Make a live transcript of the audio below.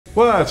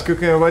What's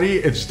cooking, everybody?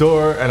 It's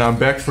Door and I'm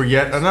back for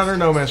yet another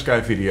No Man's Sky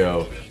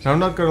video. Now I'm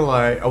not gonna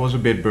lie, I was a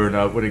bit burnt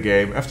out with the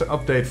game after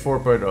update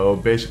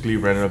 4.0 basically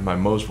rendered my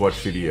most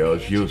watched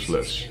videos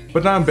useless.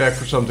 But now I'm back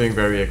for something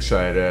very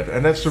excited,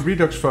 and that's the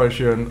Redux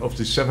version of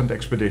the 7th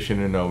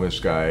expedition in No Man's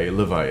Sky,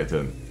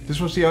 Leviathan. This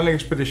was the only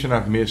expedition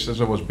I've missed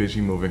as I was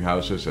busy moving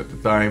houses at the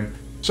time,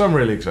 so I'm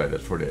really excited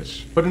for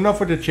this. But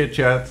enough with the chit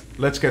chat,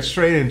 let's get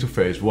straight into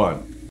phase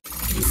 1.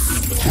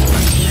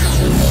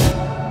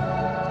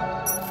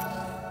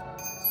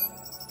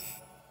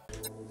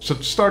 So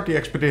to start the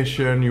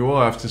expedition, you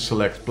will have to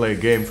select play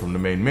game from the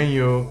main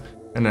menu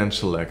and then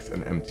select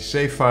an empty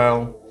save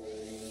file.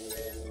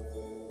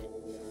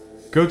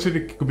 Go to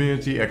the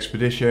community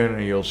expedition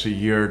and you'll see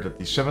here that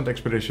the 7th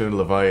expedition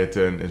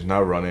Leviathan is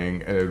now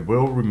running and it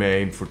will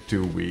remain for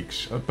 2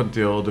 weeks up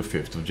until the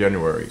 5th of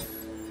January.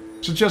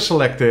 So just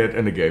select it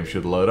and the game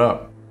should load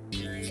up.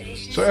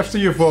 So after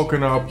you've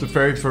woken up, the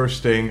very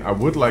first thing I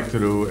would like to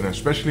do, and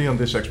especially on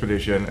this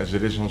expedition as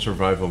it is on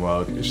survival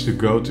mode, is to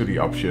go to the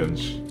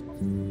options.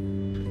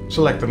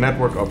 Select the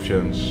network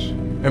options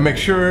and make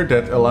sure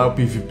that allow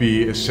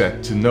PvP is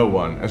set to no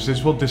one, as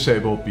this will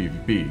disable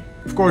PvP.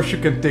 Of course you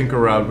can tinker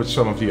around with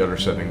some of the other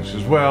settings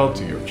as well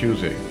to your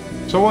choosing.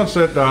 So once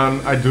that's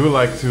done, I do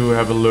like to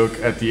have a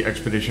look at the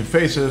expedition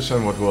phases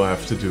and what we'll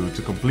have to do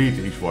to complete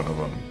each one of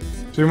them.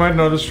 So you might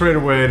notice straight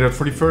away that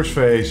for the first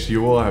phase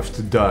you will have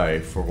to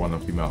die for one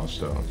of the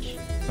milestones.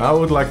 Now I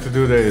would like to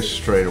do this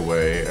straight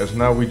away, as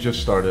now we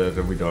just started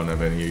and we don't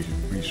have any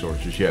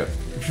resources yet.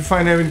 If you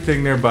find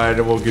anything nearby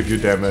that will give you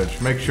damage,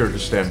 make sure to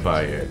stand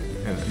by it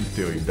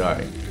until you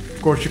die.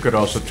 Of course you could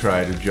also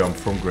try to jump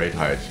from great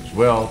heights as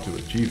well to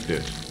achieve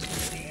this.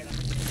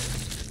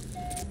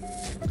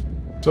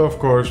 So of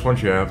course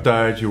once you have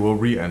died you will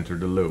re-enter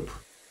the loop.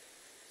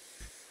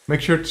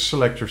 Make sure to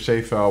select your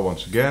save file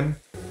once again.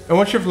 And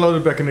once you've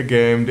loaded back in the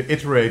game, the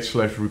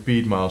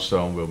iterate/repeat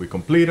milestone will be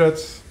completed.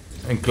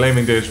 And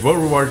claiming this will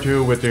reward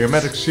you with the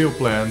hermetic seal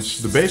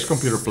plans, the base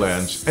computer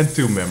plans and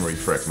 2 memory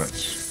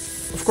fragments.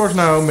 Of course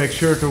now make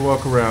sure to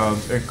walk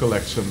around and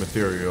collect some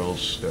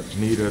materials that's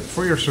needed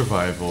for your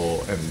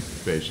survival and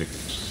basic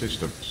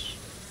systems.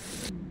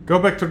 Go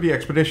back to the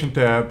expedition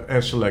tab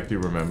and select the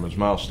remembrance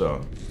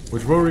milestone,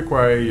 which will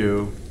require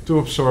you to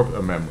absorb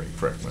a memory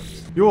fragment.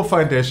 You will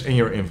find this in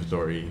your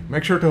inventory.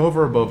 Make sure to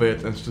hover above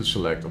it and to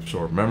select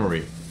absorb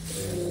memory.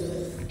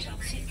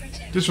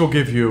 This will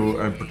give you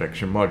a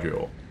protection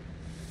module.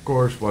 Of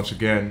course, once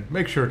again,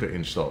 make sure to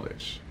install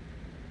this.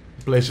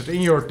 Place it in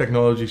your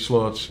technology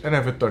slots and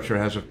have it touch your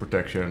hazard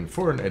protection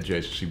for an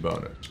adjacency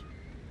bonus.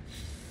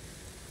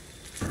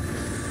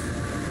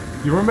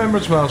 The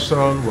remembrance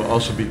milestone will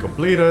also be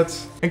completed,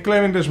 and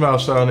claiming this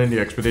milestone in the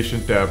expedition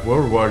tab will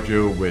reward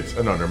you with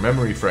another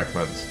memory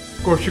fragment.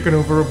 Of course you can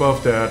hover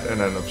above that and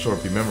then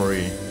absorb the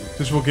memory.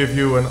 This will give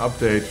you an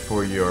update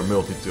for your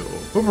multi-tool.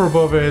 Hover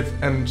above it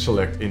and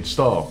select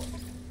install.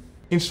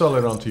 Install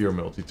it onto your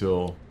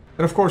multi-tool.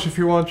 And of course if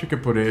you want you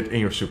can put it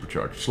in your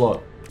supercharged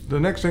slot. The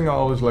next thing I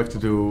always like to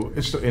do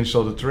is to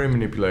install the terrain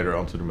manipulator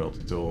onto the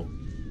multi-tool.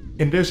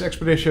 In this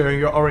expedition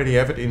you already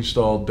have it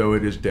installed, though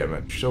it is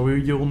damaged, so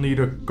you'll need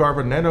a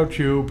carbon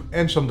nanotube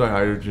and some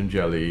dihydrogen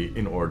jelly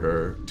in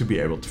order to be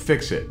able to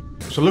fix it.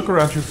 So look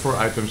around you for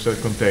items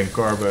that contain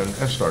carbon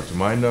and start to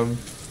mine them.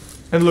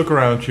 And look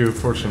around you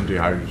for some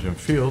dihydrogen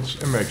fields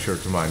and make sure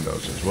to mine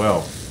those as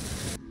well.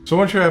 So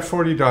once you have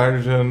 40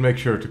 dihydrogen, make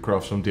sure to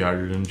craft some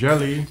dihydrogen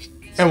jelly.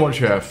 And once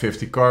you have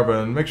 50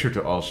 carbon, make sure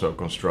to also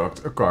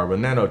construct a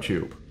carbon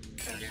nanotube.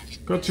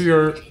 Go to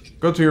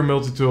your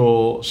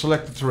multi-tool,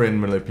 select the terrain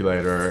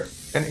manipulator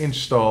and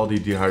install the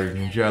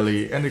dihydrogen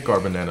jelly and the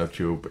carbon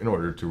nanotube in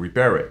order to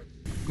repair it.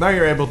 Now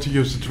you're able to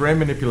use the terrain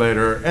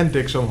manipulator and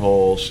dig some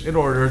holes in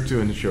order to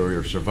ensure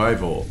your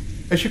survival,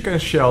 as you can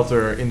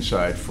shelter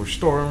inside for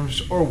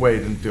storms or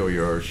wait until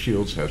your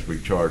shields has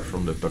recharged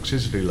from the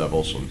toxicity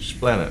levels on this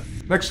planet.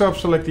 Next up,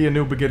 select the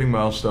new beginning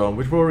milestone,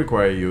 which will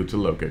require you to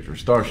locate your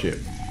starship.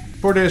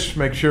 For this,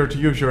 make sure to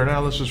use your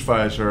analysis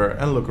visor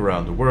and look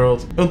around the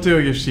world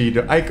until you see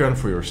the icon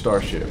for your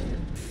starship.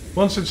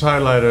 Once it's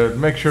highlighted,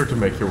 make sure to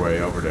make your way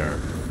over there.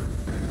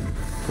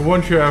 But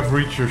once you have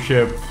reached your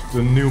ship,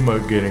 the new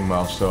beginning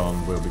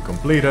milestone will be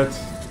completed.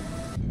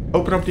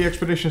 Open up the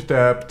expeditions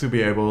tab to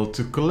be able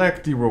to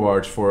collect the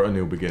rewards for a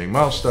new beginning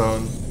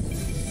milestone,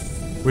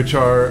 which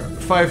are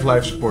 5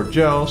 life support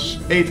gels,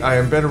 8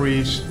 ion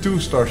batteries, 2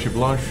 starship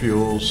launch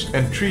fuels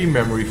and 3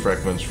 memory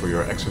fragments for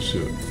your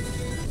exosuit.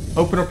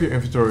 Open up your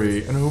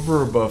inventory and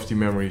hover above the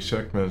memory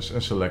segments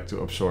and select to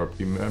absorb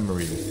the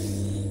memory.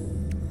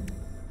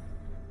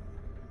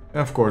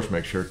 And of course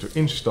make sure to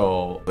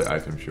install the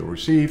items you'll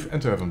receive and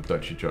to have them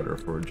touch each other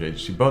for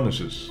adjacency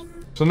bonuses.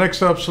 So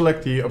next up,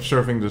 select the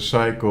observing the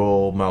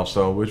cycle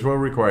milestone, which will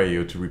require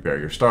you to repair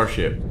your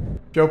starship.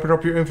 If you open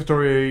up your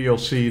inventory, you'll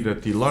see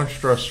that the launch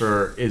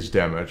thruster is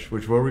damaged,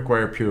 which will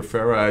require pure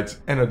ferrite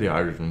and a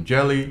dihydrogen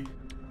jelly.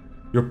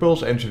 Your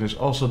pulse engine is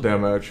also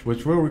damaged,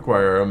 which will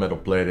require a metal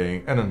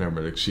plating and a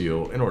hermetic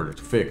seal in order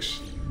to fix.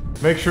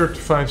 Make sure to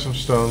find some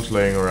stones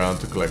laying around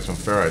to collect some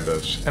ferrite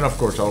dust, and of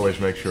course always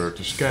make sure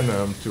to scan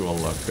them to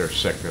unlock their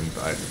second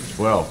item as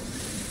well.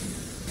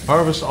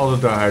 Harvest all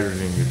the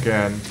dihydrogen you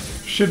can.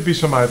 Should be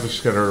some items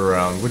scattered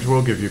around which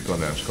will give you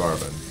condensed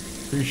carbon,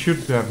 so you should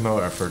have no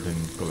effort in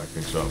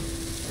collecting some.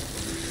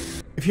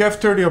 If you have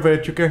 30 of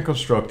it, you can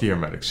construct the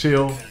hermetic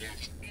seal,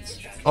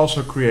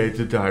 also create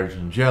the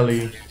dihydrogen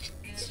jelly,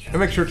 and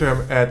make sure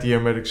to add the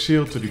hermetic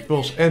seal to the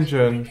pulse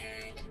engine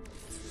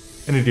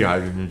and the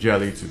dihydrogen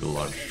jelly to the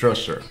launch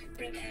thruster.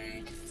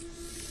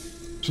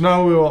 So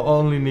now we will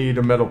only need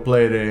a metal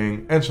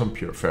plating and some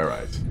pure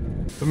ferrite.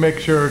 So make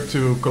sure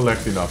to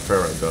collect enough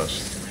ferrite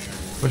dust.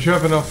 Once you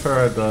have enough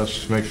ferrite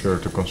dust, make sure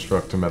to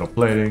construct the metal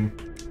plating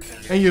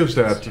and use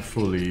that to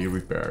fully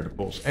repair the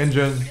pulse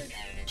engine.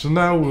 So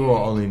now we will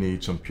only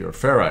need some pure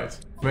ferrite.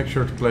 Make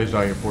sure to place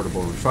down your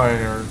portable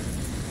refiner.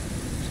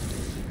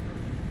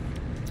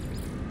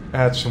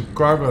 Add some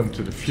carbon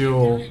to the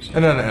fuel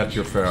and then add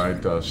your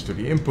ferrite dust to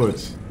the input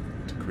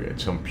to create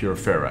some pure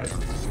ferrite.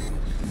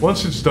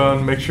 Once it's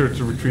done, make sure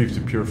to retrieve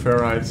the pure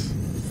ferrite.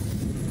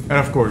 And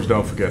of course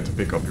don't forget to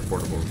pick up your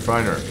portable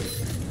refiner.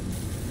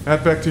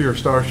 Head back to your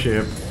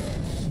starship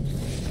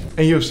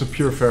and use the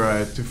pure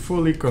ferrite to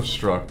fully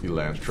construct the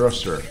land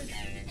thruster.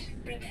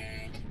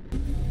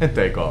 And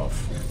take off.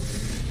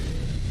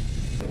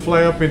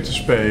 Fly up into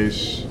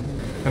space.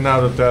 And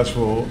now the task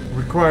will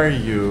require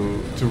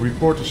you to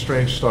report a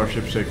strange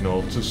starship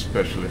signal to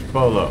Specialist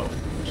Polo.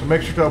 So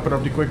make sure to open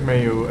up the quick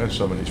menu and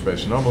summon the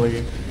space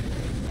anomaly.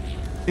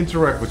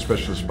 Interact with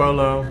Specialist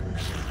Polo.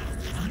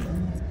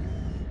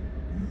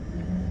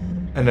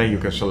 And then you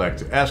can select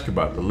to ask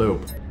about the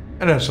loop.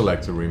 And then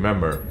select to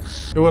remember.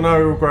 It will now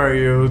require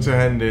you to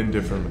hand in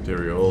different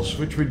materials,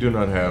 which we do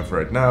not have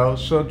right now,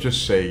 so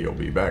just say you'll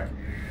be back.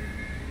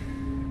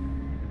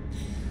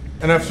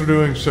 And after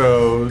doing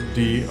so,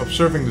 the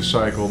Observing the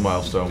Cycle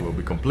milestone will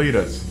be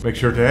completed. Make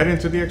sure to head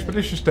into the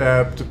Expeditions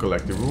tab to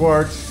collect the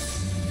reward,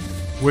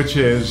 which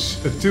is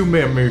 2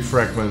 memory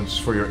fragments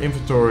for your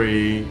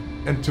inventory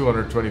and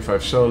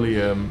 225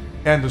 solium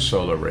and the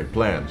solar ray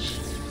plants.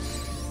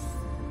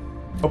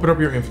 Open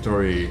up your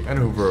inventory and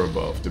hover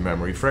above the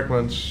memory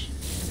fragments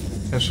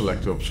and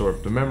select to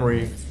absorb the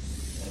memory.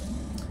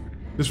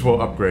 This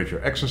will upgrade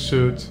your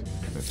exosuit.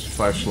 It's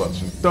 5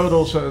 slots in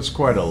total, so it's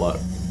quite a lot.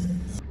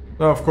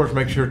 Now of course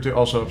make sure to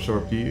also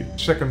absorb the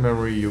second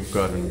memory you've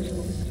gotten.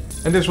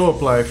 And this will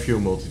apply a few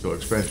multi-tool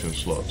expansion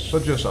slots, so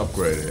just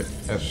upgrade it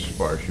as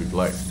far as you'd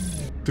like.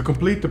 To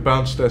complete the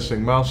bounce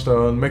testing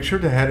milestone, make sure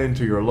to head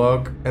into your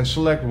log and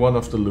select one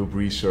of the Loop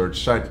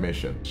Research side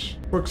missions.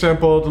 For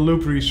example, the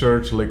Loop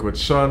Research Liquid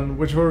Sun,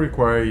 which will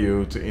require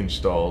you to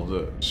install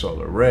the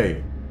solar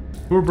ray.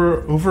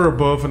 Hover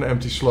above an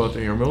empty slot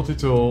in your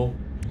multi-tool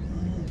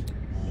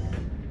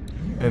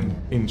and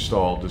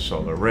install the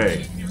solar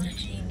ray.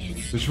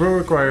 This will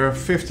require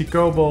 50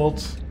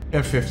 cobalt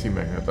and 50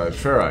 magnetized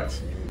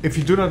ferrite. If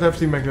you do not have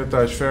the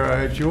magnetized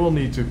ferrite, you will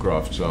need to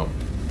craft some.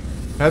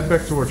 Head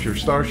back towards your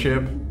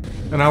starship,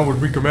 and I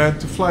would recommend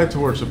to fly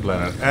towards the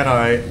planet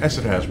Adi as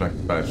it has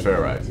magnetized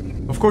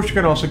ferrite. Of course you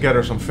can also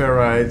gather some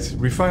ferrite,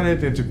 refine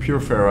it into pure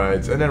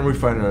ferrite and then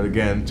refine it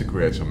again to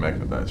create some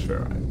magnetized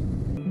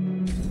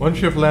ferrite. Once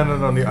you have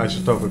landed on the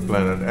isotopic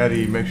planet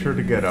Adi, make sure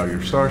to get out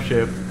your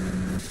starship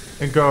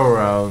and go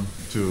around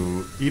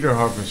to either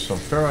harvest some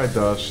ferrite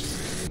dust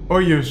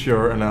or use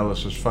your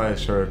analysis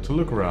visor to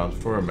look around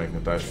for a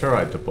magnetized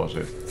ferrite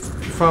deposit.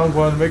 If you found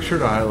one, make sure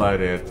to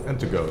highlight it and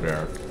to go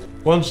there.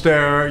 Once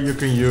there, you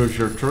can use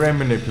your terrain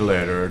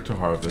manipulator to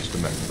harvest the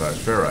magnetized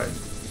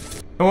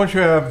ferrite. And once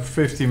you have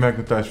 50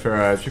 magnetized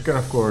ferrites, you can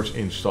of course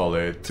install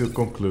it to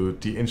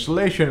conclude the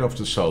installation of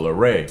the solar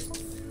ray.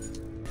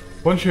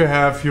 Once you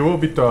have, you will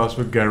be tasked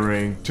with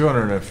gathering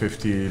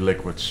 250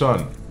 liquid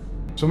sun.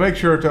 So make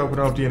sure to open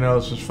up the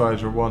analysis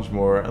visor once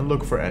more and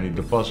look for any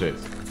deposit.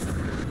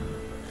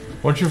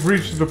 Once you've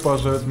reached the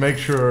deposit, make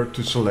sure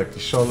to select the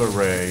solar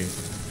ray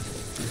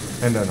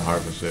and then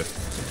harvest it.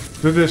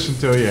 Do this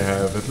until you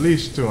have at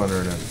least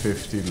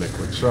 250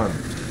 liquid sun.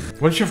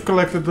 Once you've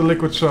collected the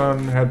liquid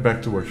sun, head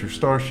back towards your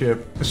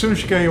starship. As soon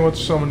as you can, you want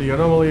to summon the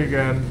anomaly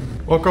again.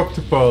 Walk up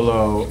to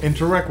Polo,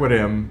 interact with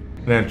him,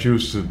 and then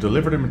choose to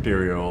deliver the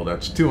material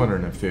that's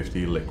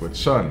 250 liquid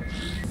sun.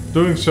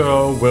 Doing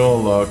so will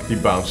unlock the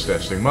bounce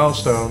testing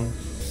milestone.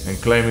 And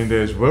claiming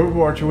this will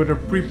reward you with a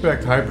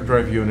pre-packed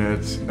hyperdrive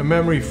unit, a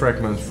memory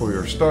fragment for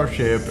your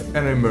starship and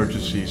an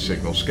emergency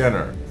signal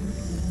scanner.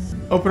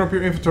 Open up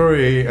your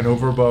inventory and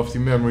hover above the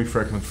memory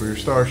fragment for your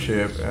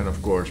starship and of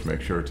course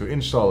make sure to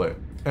install it.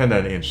 And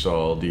then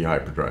install the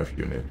hyperdrive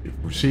unit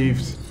you've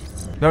received.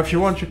 Now if you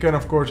want you can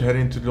of course head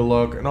into the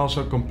log and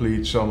also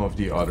complete some of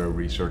the other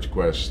research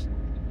quests.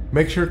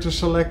 Make sure to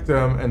select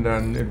them and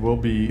then it will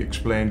be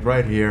explained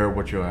right here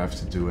what you'll have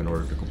to do in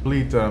order to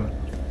complete them.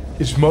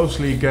 It's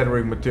mostly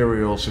gathering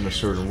materials in a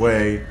certain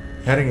way,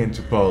 heading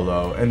into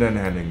Polo and then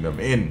handing them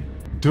in.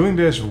 Doing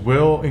this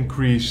will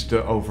increase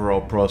the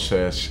overall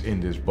process in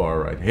this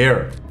bar right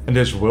here. And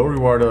this will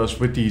reward us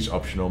with these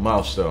optional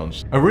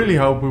milestones. I really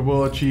hope we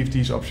will achieve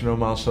these optional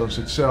milestones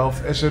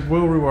itself, as it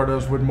will reward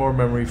us with more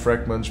memory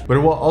fragments, but it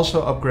will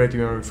also upgrade the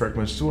memory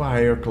fragments to a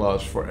higher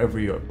class for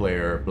every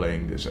player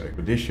playing this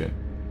expedition.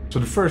 So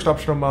the first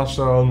optional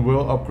milestone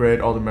will upgrade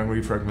all the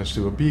memory fragments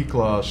to a B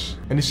class,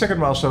 and the second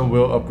milestone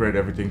will upgrade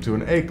everything to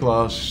an A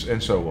class,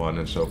 and so on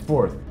and so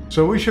forth.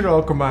 So we should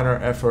all combine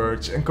our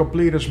efforts and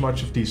complete as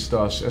much of these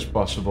tasks as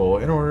possible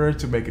in order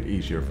to make it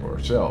easier for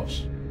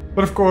ourselves.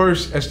 But of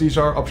course, as these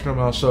are optional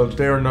milestones,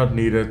 they are not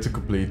needed to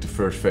complete the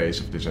first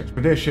phase of this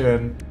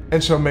expedition,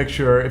 and so make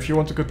sure, if you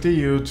want to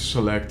continue, to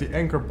select the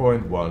Anchor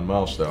Point 1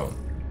 milestone,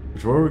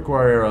 which will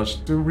require us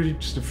to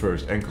reach the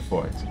first anchor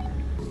point.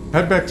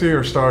 Head back to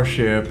your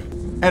starship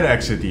and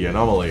exit the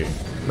anomaly.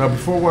 Now,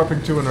 before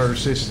warping to another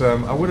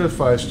system, I would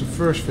advise to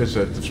first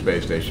visit the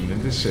space station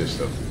in this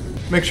system.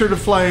 Make sure to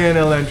fly in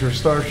and land your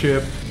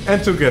starship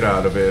and to get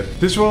out of it.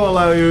 This will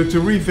allow you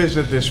to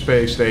revisit this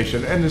space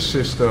station and the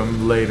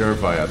system later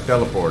via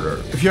teleporter.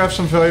 If you have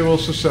some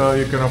valuables to sell,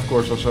 you can of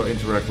course also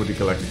interact with the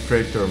Galactic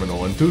Trade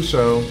Terminal and do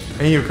so.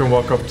 And you can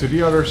walk up to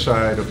the other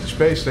side of the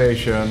space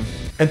station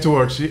and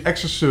towards the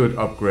exosuit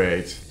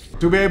upgrade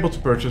to be able to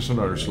purchase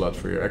another slot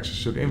for your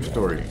exosuit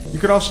inventory. You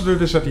can also do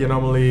this at the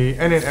anomaly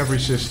and in every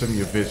system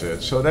you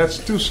visit, so that's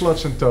 2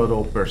 slots in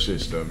total per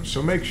system,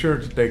 so make sure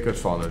to take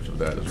advantage of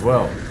that as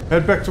well.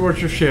 Head back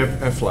towards your ship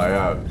and fly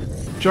out.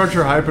 Charge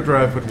your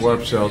hyperdrive with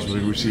warp cells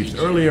we received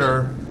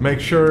earlier, make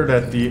sure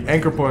that the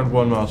Anchor Point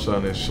 1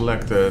 milestone is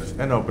selected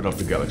and open up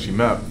the galaxy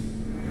map.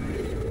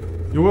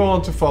 You will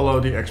want to follow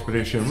the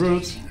expedition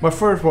route, my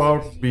first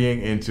warp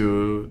being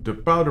into the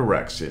Powder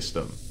Rack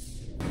system.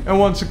 And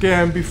once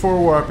again, before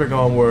warping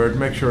onward,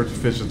 make sure to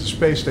visit the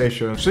space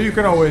station, so you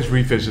can always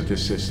revisit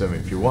this system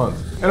if you want.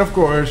 And of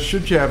course,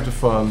 should you have the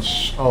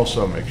funds,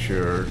 also make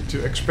sure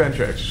to expand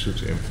your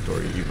exosuit's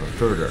inventory even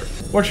further.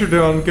 Once you're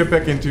done, get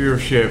back into your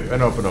ship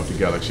and open up the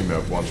galaxy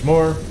map once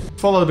more.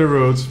 Follow the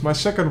route, my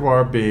second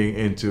warp being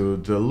into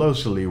the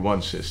Locely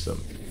 1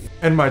 system.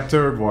 And my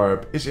third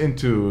warp is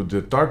into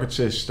the target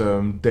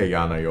system,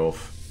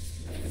 Deyanayov.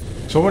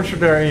 So once you're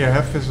there and you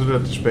have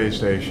visited the space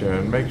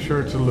station, make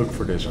sure to look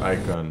for this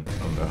icon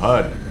on the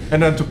HUD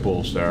and then to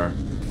pulse there.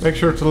 Make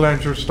sure to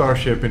land your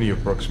starship in the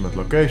approximate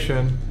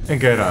location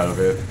and get out of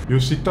it.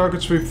 Use the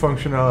target sweep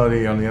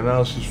functionality on the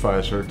analysis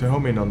visor to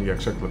home in on the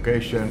exact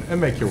location and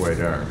make your way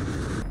there.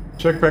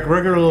 Check back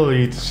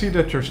regularly to see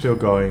that you're still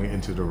going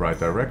into the right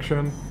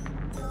direction.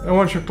 And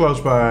once you're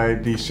close by,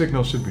 the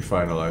signal should be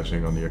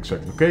finalizing on the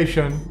exact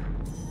location.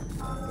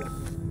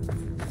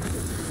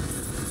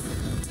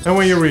 And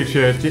when you reach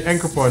it, the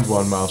Anchor Point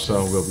 1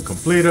 milestone will be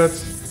completed.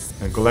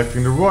 And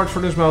collecting the rewards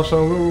for this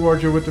milestone will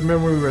reward you with the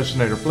memory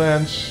resonator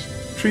plans,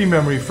 3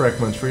 memory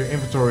fragments for your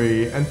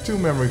inventory and 2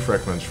 memory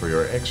fragments for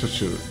your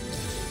exosuit.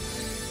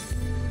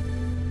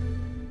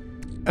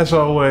 As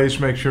always,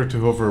 make sure to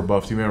hover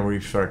above the memory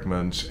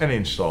fragments and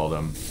install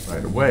them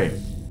right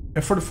away.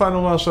 And for the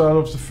final milestone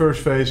of the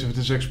first phase of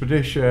this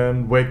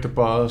expedition, Wake the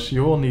Past,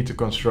 you will need to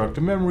construct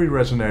the memory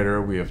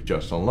resonator we have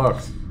just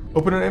unlocked.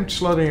 Open an empty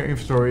slot in your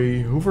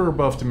inventory, hover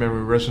above the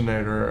memory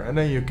resonator, and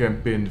then you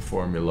can pin the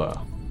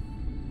formula.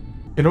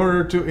 In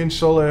order to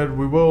install it,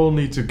 we will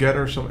need to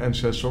gather some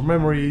ancestral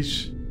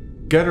memories,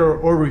 gather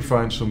or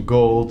refine some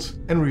gold,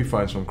 and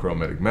refine some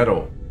chromatic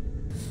metal.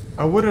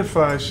 I would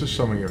advise to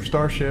summon your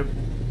starship,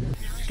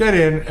 get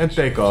in and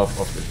take off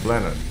of this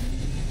planet.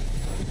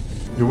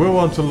 You will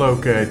want to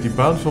locate the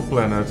bountiful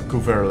planet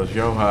Kuverlis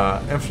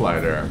Yoha and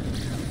fly there.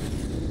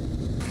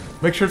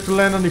 Make sure to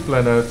land on the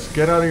planet,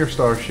 get out of your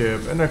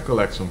starship and then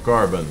collect some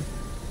carbon.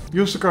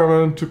 Use the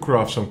carbon to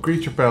craft some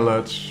creature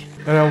pellets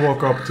and then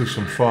walk up to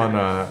some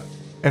fauna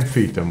and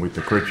feed them with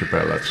the creature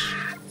pellets.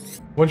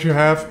 Once you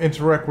have,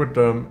 interact with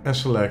them and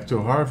select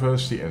to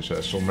harvest the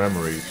ancestral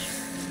memories.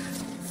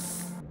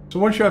 So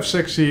once you have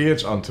 60,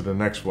 it's on to the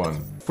next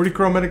one. For the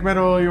chromatic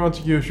metal, you want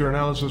to use your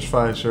analysis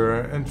visor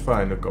and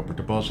find a copper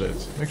deposit.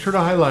 Make sure to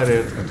highlight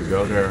it and to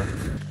go there.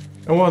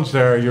 And once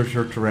there, use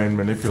your terrain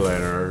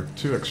manipulator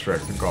to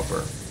extract the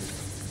copper.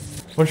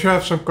 Once you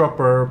have some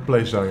copper,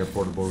 place down your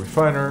portable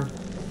refiner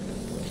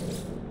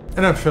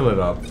and then fill it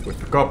up with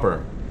the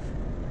copper.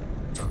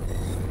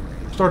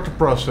 Start the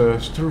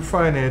process to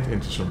refine it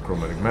into some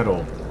chromatic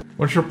metal.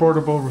 Once your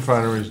portable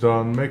refiner is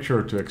done, make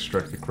sure to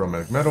extract the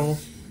chromatic metal.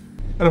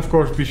 And of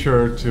course be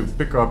sure to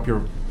pick up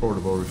your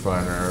portable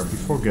refiner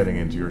before getting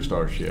into your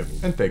starship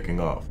and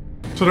taking off.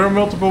 So there are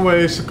multiple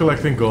ways to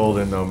collecting gold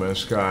in No Man's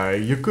Sky.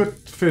 You could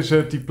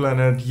visit the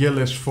planet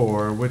Yillis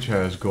 4, which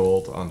has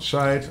gold on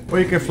site, or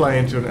you can fly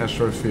into an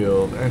asteroid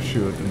field and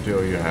shoot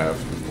until you have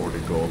the 40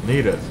 gold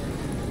needed.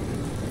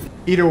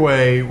 Either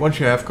way, once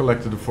you have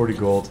collected the 40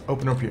 gold,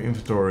 open up your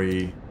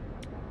inventory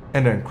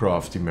and then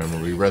craft the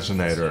memory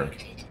resonator.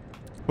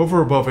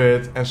 Hover above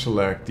it and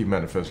select the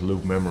manifest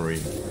loop memory.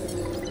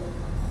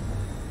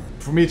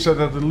 For me it said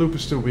that the loop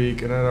is too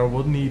weak and that I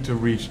will need to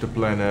reach the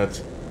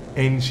planet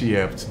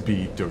Anciept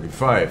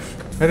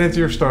B35. Head into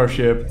your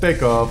starship,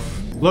 take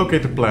off,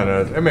 locate the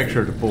planet and make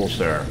sure to pulse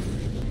there.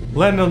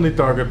 Land on the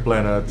target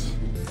planet,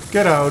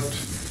 get out,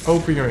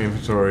 open your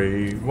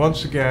inventory,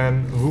 once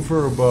again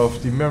hover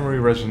above the memory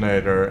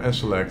resonator and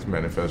select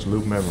manifest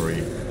loop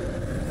memory.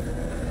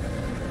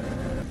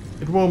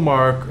 It will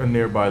mark a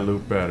nearby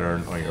loop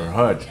pattern on your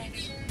HUD.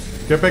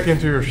 Get back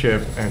into your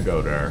ship and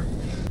go there.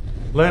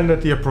 Land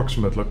at the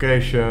approximate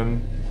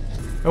location,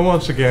 and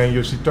once again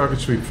use the target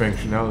sweep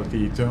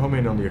functionality to home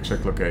in on the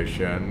exact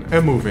location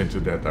and move into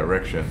that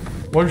direction.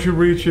 Once you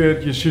reach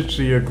it, you should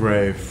see a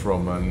grave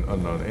from an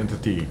unknown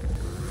entity.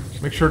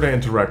 Make sure to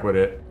interact with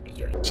it.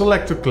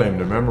 Select to claim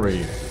the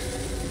memory.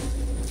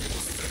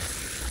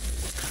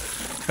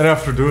 And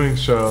after doing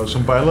so,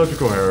 some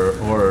biological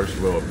horrors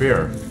will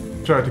appear.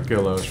 Try to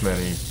kill as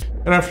many.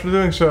 And after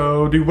doing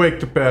so, the Wake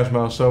the Past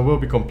milestone will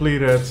be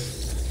completed.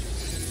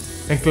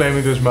 And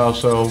claiming this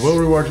milestone will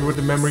reward you with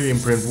the memory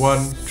imprint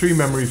 1, 3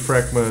 memory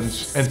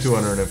fragments and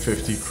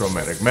 250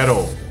 chromatic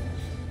metal.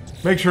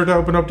 Make sure to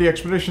open up the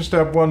expeditions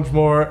tab once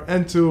more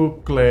and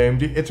to claim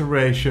the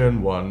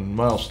iteration 1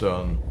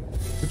 milestone,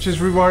 which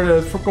is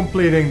rewarded for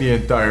completing the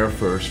entire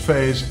first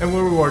phase and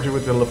will reward you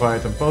with the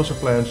Leviathan poster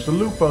plans, the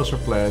loop poster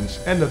plans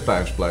and the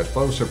time splice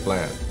poster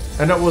plan.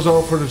 And that was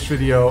all for this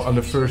video on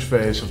the first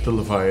phase of the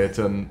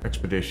Leviathan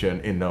expedition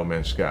in No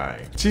Man's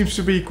Sky. It seems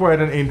to be quite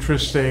an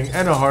interesting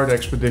and a hard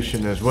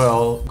expedition as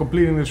well.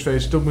 Completing this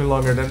phase took me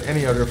longer than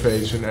any other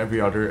phase in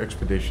every other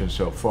expedition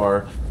so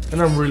far,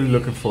 and I'm really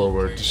looking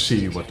forward to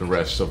see what the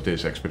rest of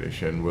this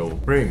expedition will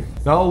bring.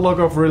 Now I'll log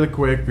off really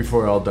quick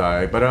before I'll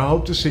die, but I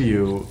hope to see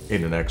you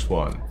in the next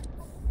one.